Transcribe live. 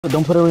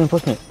Don't put a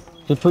reinforcement.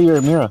 Just put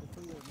your mirror.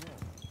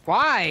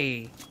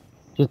 Why?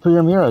 Just put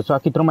your mirror so I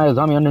can throw my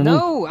zombie underneath.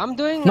 No, I'm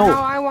doing No,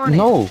 how I want it.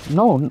 no.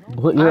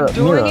 Put your I'm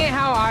doing mirror. it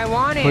how I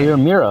want it. Put your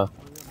mirror.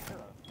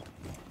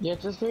 Yeah,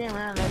 just put your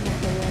mirror. Let me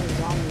put your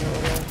zombie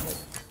over there.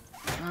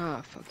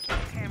 Ah, fuck you.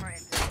 Camera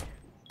in.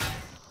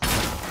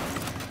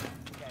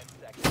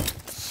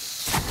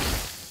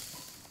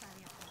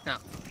 No.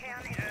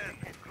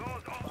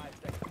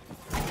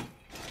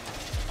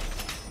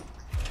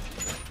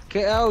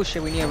 Okay, oh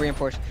shit, we need to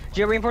reinforce.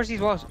 Gio, reinforce these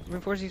walls.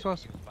 Reinforce these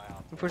walls.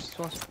 Reinforce these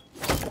walls.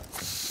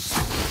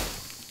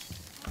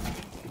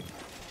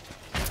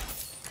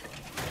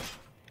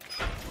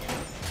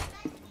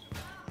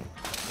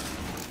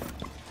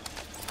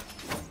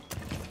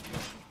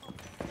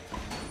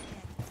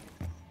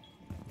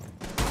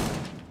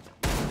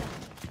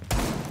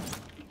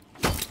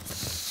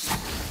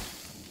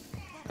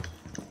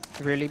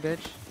 Really, bitch?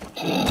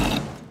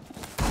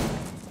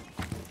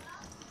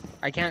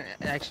 I can't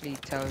actually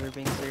tell if you're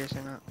being serious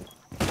or not.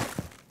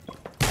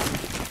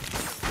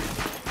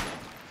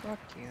 Fuck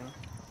you.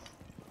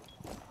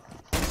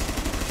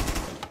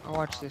 I'll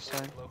watch this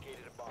side.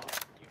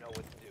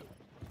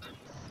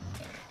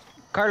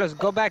 Carlos,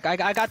 go back.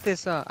 I got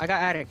this. I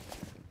got attic.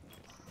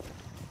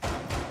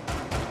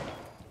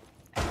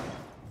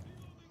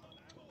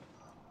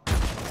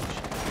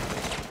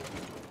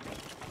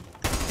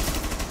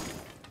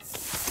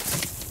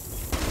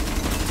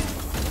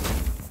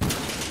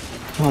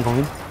 Come on,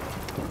 going.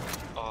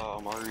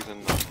 Mari's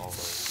in the hallway.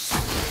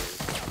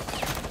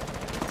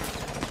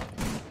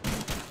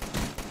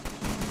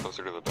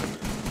 Closer to the bedroom.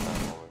 That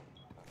hallway.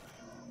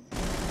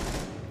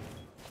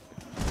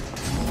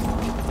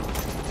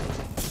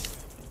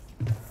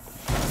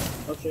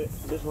 Oh shit,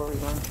 this is where we're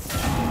going.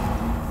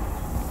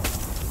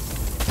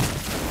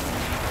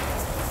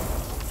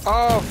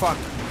 Oh fuck.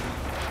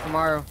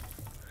 Tomorrow.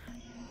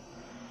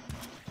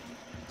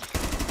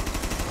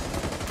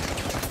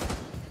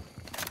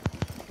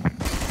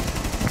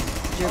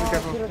 Be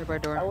careful, they're by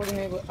door. I wasn't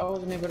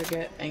able to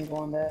get angle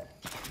on that.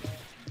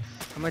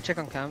 I'm gonna check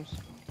on cams.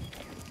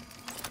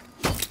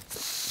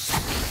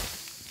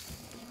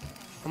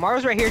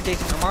 Amaro's right here,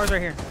 Jason. Amaro's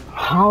right here.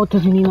 How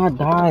doesn't he not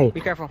die?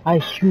 Be careful. I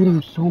shoot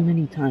him so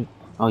many times.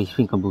 Oh, he's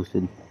Finka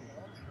boosted.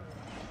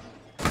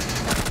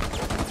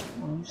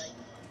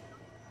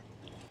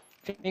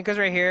 Finka's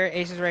right here.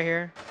 Ace is right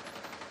here.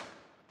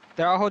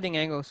 They're all holding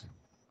angles.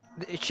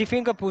 She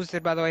Finka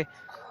boosted, by the way.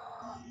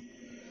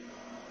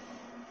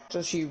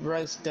 So she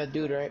res that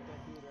dude, right?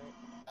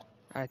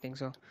 I think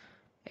so.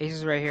 Ace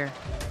is right here.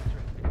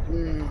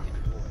 Hmm.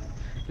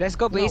 Let's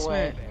go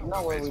basement.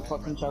 No way we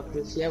fucking chuck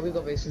this. Yeah, we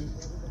go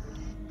basement.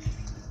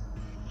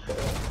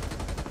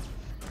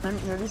 I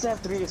mean, at least I have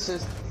 3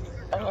 assists.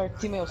 Our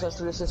teammate has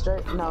 3 assists,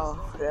 right? No,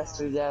 that's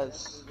 3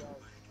 deaths.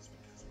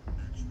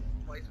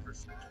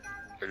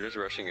 They're just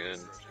rushing in.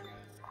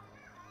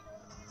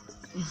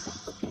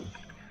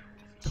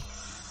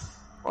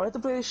 Why the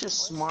play is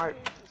just smart?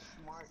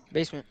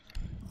 Basement.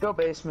 Go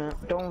basement.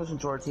 Don't listen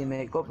to our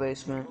teammate. Go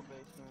basement.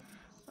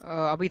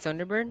 I'll be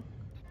Thunderbird.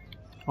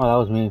 Oh, that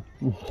was me.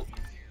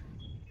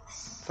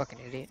 Fucking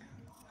idiot.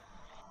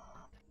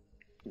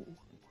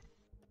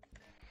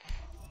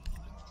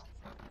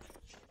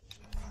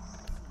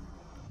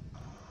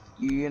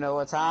 You know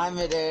what time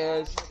it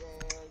is.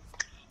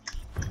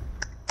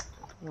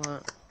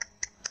 What?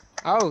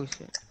 Oh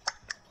shit.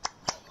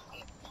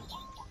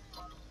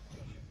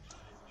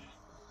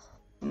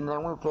 And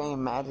then we're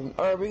playing Madden.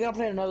 Alright, we're gonna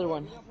play another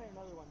one.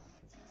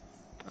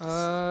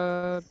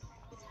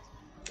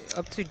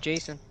 Up to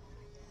Jason.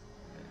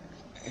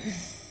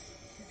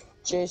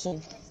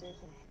 Jason.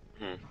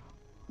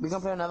 We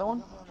gonna play another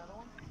one?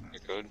 You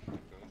could.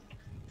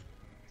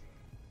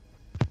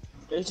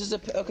 It's just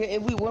a okay.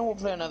 If we win, we'll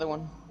play another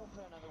one.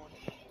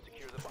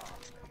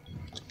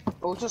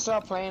 But we'll just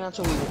stop playing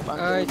until we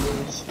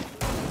lose.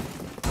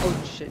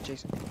 Oh shit,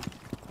 Jason.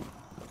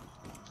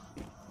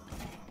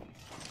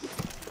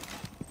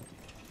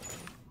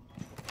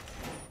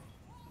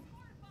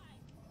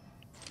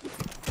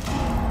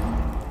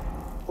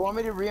 Want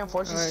me to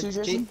reinforce this too,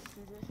 Jason?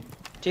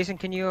 Jason,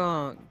 can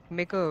you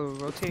make a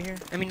rotate here?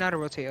 I mean, not a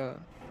rotate,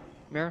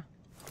 mirror.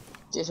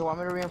 Jason, want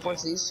me to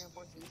reinforce these?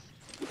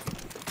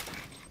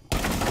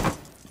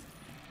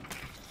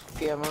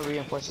 Yeah, I'm gonna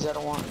reinforce these. I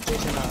don't want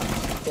Jason to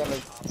get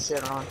like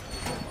shit on.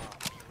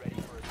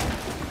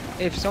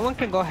 If someone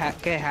can go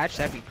get hatch,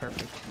 that'd be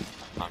perfect.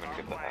 I'm gonna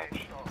get the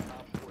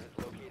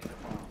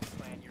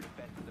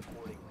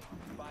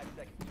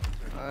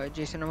hatch.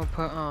 Jason, I'm gonna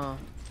put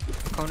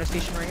Kona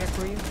station right here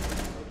for you.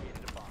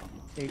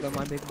 There you go,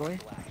 my big boy.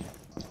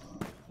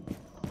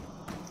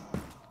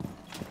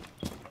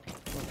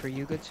 One for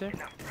you, good sir.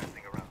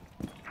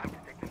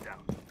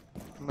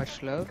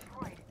 Much love.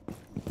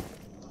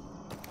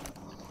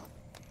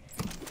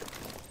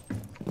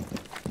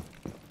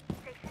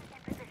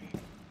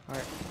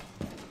 Alright,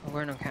 I'm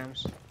wearing no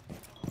cams.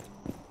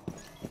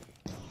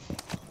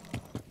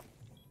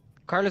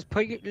 Carlos,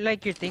 put your,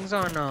 like your things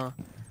on oh,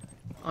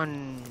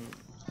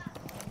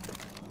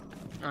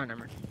 never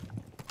mind.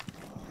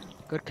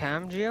 Good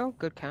cam, Gio.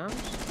 Good cams.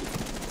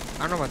 I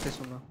don't know about this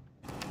one though.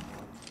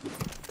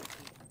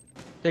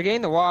 They're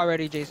getting the wall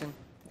already, Jason.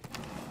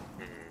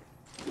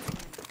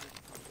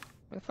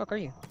 Where the fuck are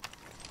you?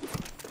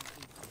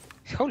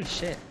 Holy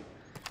shit.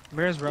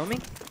 Mirror's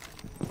roaming?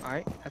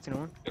 Alright, that's a new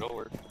one. It'll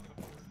work.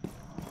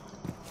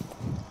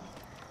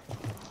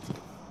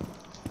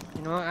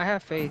 You know what? I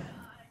have faith.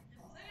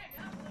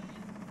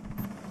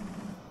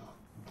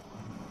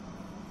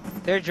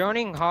 They're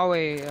droning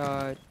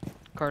hallway,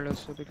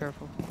 Carlos, so be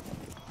careful.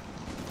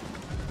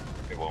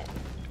 It won't.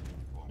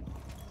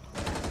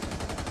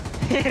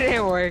 It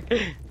didn't work.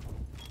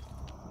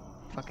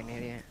 Fucking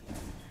idiot.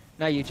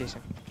 Not you,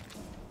 Jason.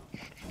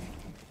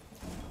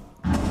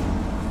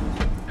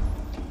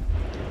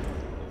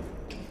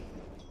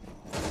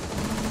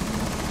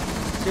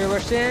 Zero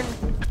rushed in.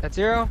 That's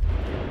zero.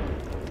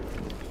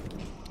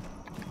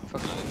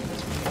 Fuck.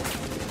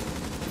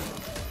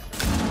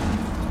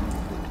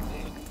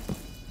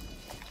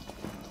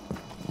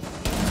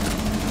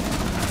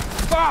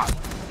 Fuck!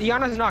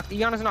 Iana's knocked.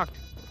 Iana's knocked.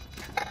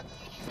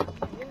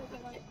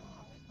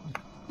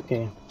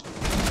 Okay.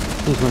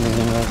 He's running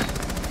in us.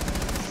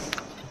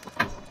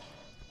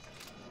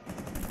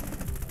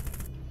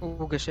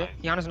 Oh, good shit.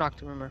 Iana's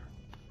knocked, remember.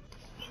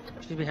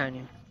 She's behind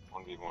you.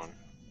 1v1.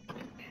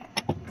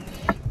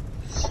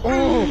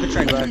 Oh, good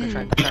try, good try, good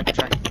try, good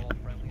try.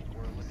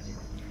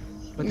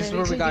 But this is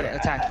Man, where we got it.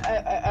 Attack.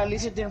 At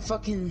least it didn't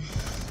fucking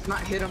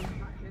not hit him.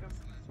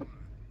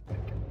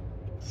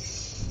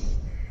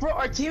 Bro,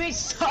 our teammates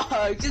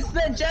suck. It's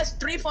been just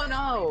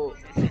 3.0.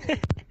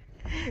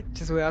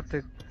 Just without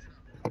the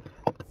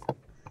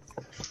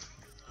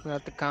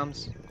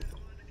comms.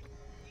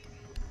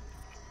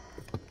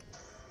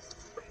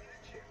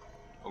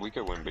 We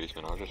could win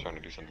basement. I was just trying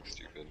to do something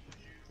stupid.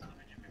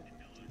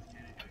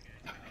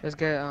 Let's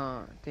get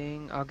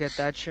thing. I'll get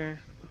Thatcher.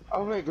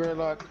 Oh wait,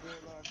 Gridlock.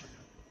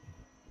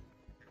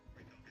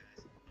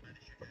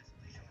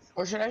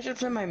 Or should I just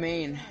play my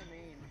main?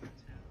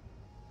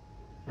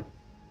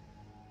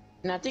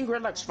 And I think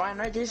Gridlock's fine,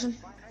 right, Jason?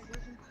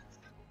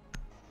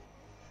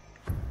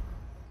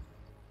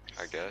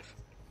 I guess.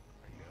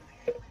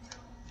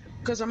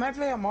 Cause I might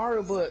play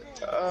Amaru, but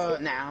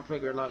nah, I'll play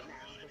Gridlock.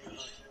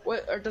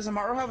 Wait, or does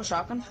Amaru have a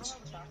shotgun?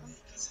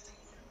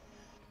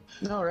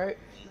 No, right?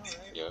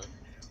 Yeah.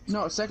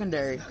 No,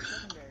 secondary.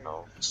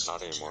 No,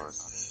 not anymore.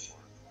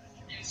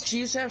 She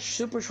used to have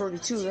super shorty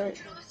too,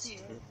 right?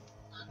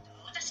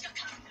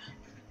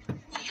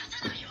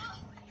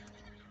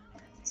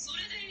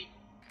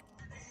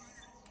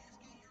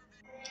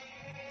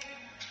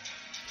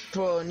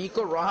 Bro,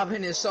 Nico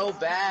Robin is so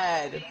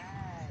bad.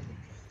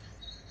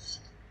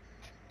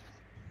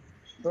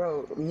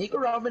 Bro, Nico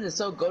Robin is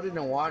so goated in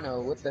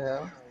Wano. What the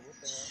hell?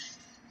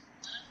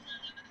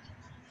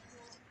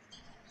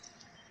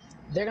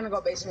 They're gonna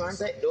go basement, aren't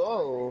they?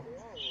 Oh.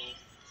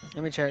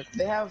 Let me check.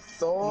 They have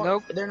Thor.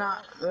 Nope. They're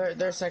not.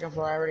 They're second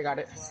floor. I already got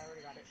it.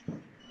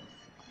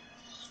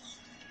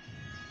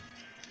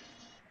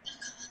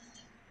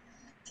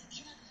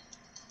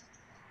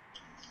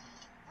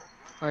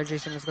 Alright,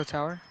 Jason, let's go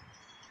tower.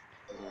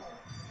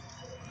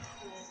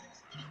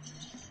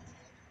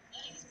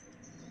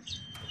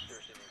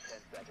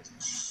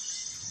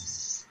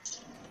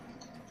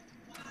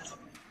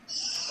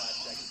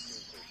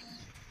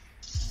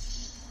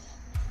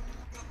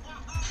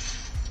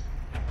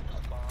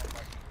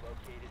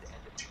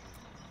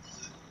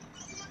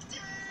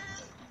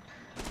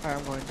 Alright,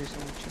 I'm going to do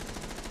some shit.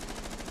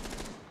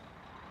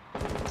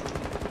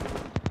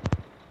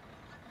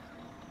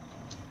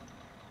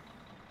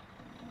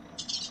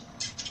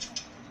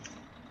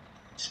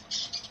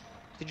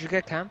 Did you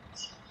get cam?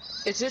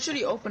 It's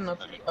literally open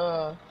up.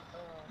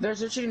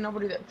 There's literally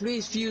nobody that.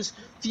 Please fuse,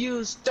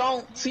 fuse,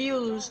 don't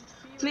fuse,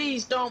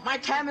 please don't. My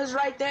cam is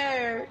right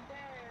there.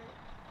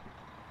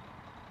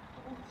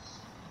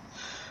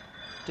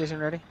 Jason,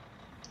 ready?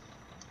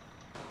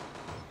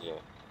 Yeah.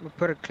 We'll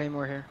put a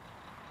claymore here.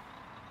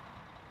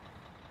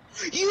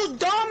 You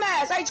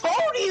dumbass! I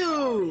told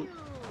you.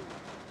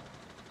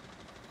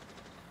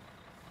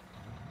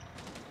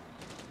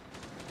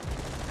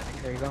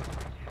 There you go.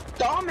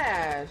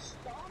 Dumbass.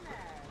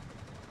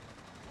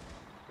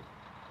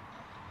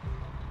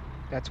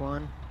 That's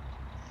one.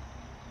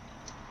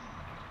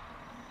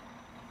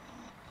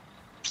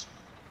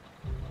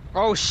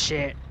 Oh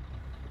shit.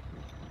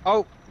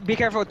 Oh, be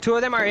careful. Two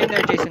of them are in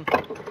there, Jason.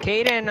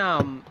 Kate and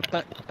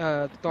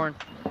Thorn.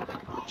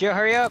 Jill,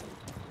 hurry up.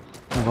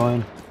 I'm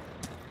going.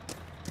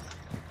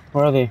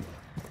 Where are they?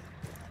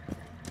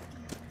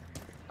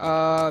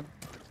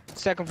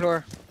 Second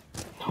floor.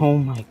 Oh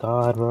my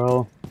god,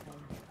 bro.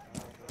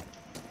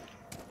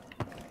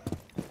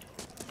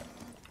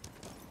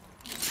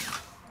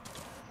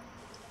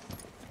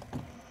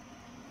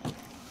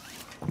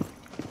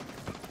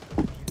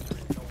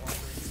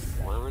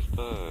 Where was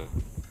the...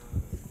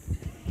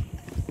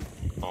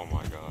 Oh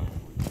my god.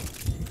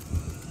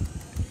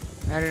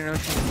 I didn't know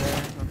she was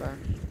there. My bad.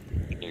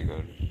 You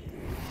good?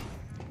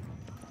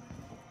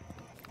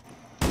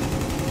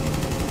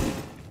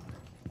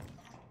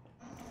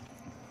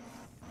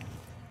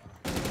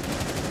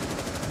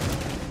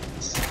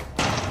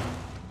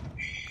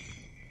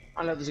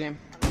 I love this game.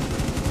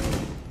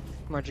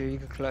 Come on, Drew, you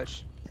can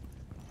clutch.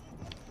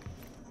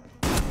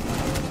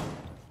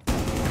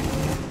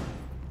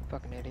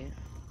 Fucking idiot.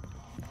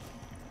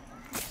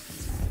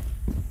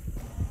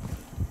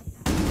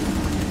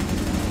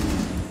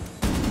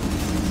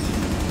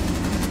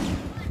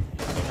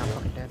 I'm not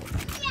fucking dead.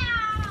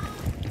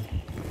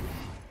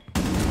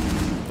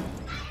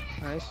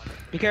 Nice.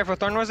 Be careful,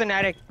 Thorn was an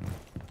addict.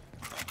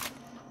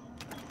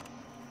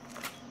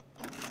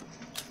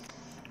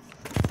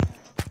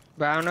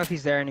 But I don't know if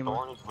he's there anymore.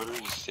 Thorn is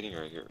literally just sitting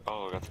right here.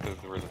 Oh, that's because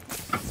there was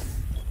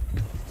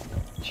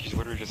she's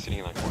literally just sitting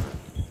in that corner.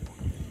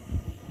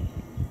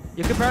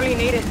 You could probably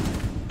need it.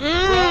 You're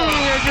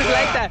just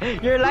like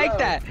that. You're like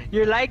that.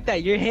 You're like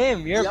that. You're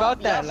him. You're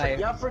about that life.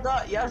 Y'all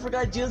forgot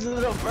Jill's a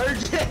little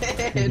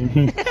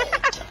virgin.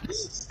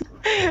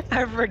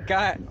 I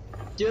forgot.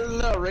 Jill's a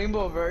little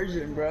rainbow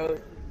virgin, bro.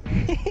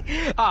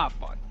 Ah,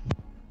 fuck.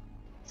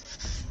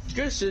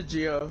 Good shit,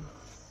 Gio.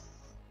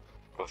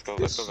 Let's go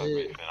back base,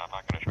 man. I'm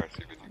not gonna try to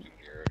see what you do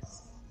here.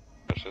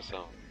 That's just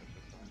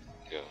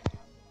yeah.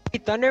 Hey,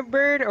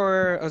 Thunderbird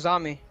or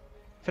Ozami? I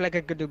feel like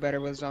I could do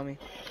better with Ozami.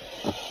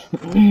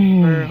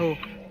 Or who?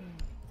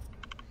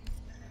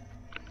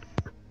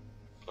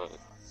 But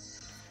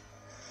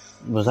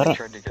Was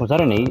that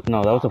an 8?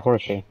 No, that was a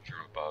 4K. Drew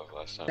above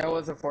last time. That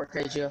was a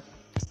 4K, Gio.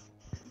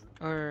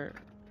 Or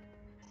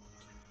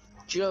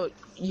Gio,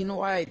 you know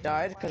why I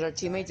died? Because our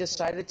teammate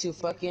decided to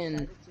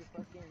fucking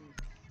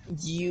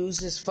use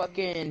his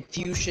fucking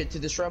fuse shit to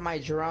destroy my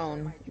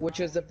drone, which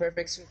was the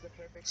perfect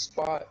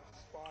spot.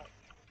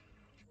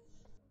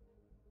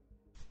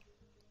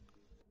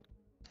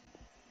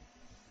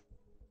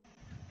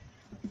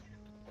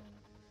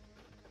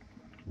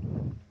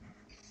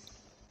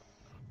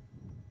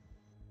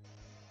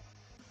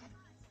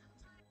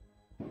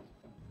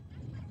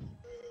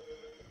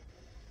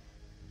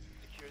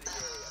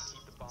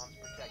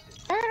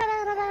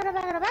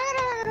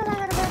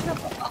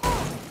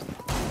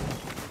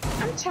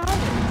 I'm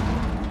tired.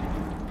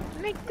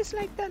 like this,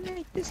 like that,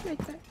 like this,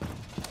 like that.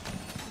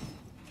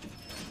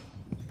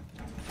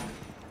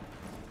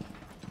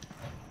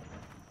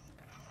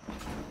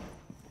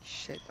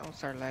 Shit, don't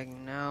start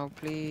lagging now,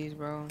 please,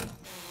 bro.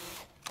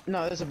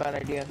 No, that's a bad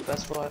idea.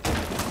 That's what.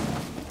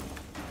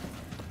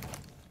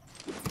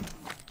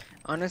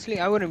 Honestly,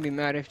 I wouldn't be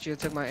mad if Jill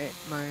took my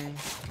thing.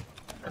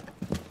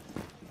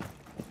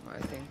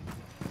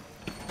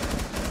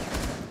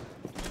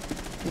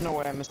 No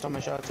way, I missed all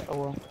my shots. Oh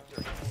well.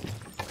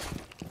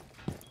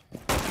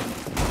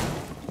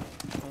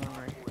 One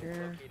right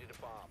here.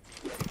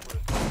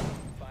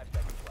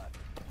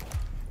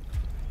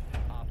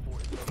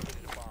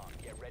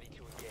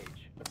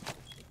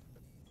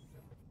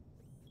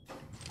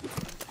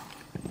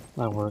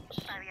 That works.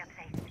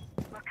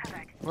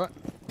 What?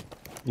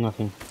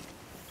 Nothing.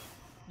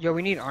 Yo,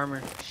 we need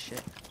armor.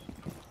 Shit.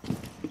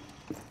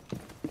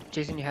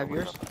 Jason, you have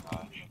yours?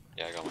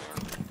 Yeah, I got my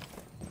armor.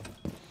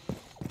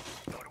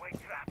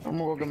 I'm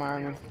gonna go get my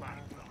armor.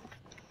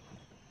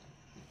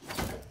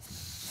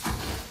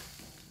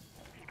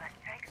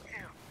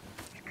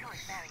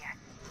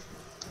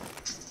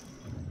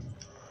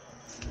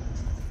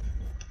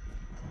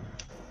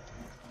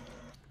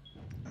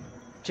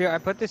 Jill, I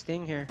put this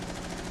thing here.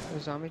 The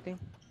zombie thing.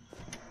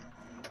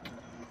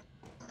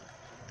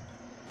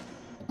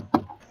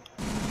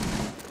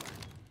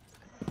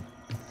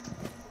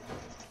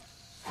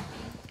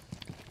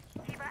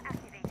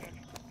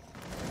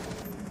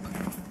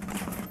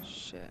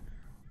 Shit.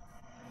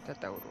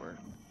 Thought that would work.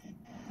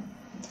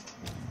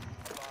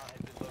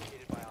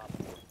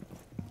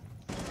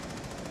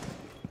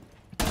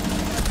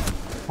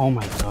 Oh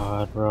my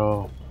god,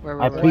 bro.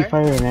 Where, I where?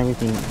 pre-fired and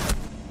everything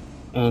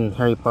in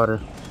Harry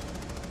Potter.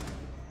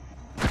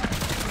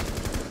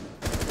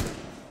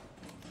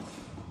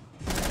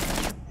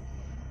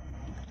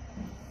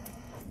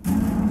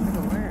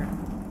 Where?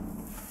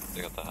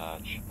 They got the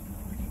hatch.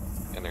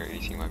 And they're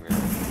acing my mirror.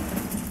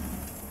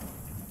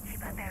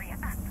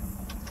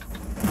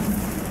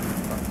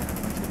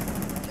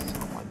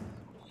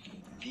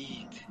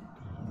 Feet.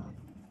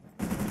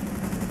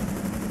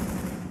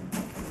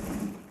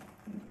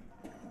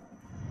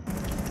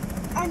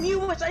 I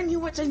knew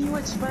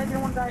it, but I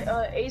didn't want to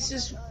die. Ace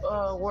is,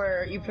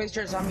 where you placed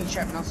your zombie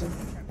trap, Nelson.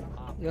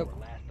 Yep.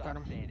 Got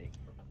him.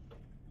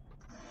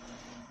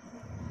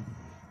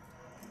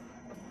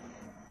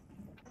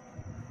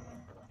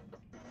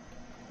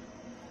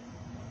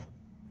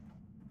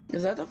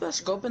 Is that the best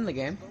scope in the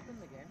game?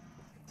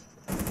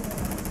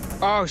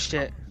 Oh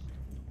shit.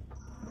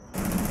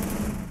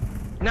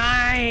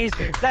 Nice!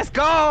 Let's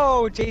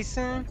go,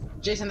 Jason!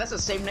 Jason, that's the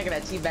same nigga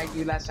that teabagged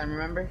you last time,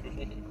 remember?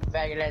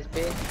 Faggot ass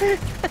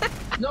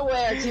bitch. No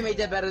way our teammate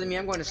did better than me,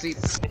 I'm going to sleep.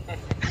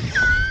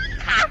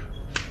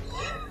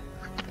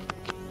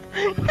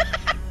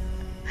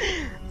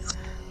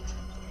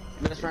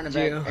 Let's run it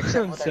back. Gio, Except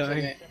I'm with our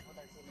sorry. teammate.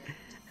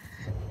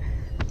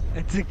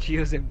 I took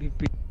Gio's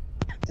MVP.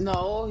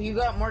 No, you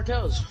got more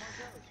kills.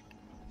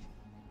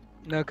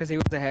 No, because he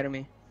was ahead of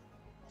me.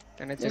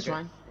 And I took It's it.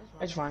 fine.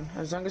 It's fine.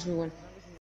 As long as we win.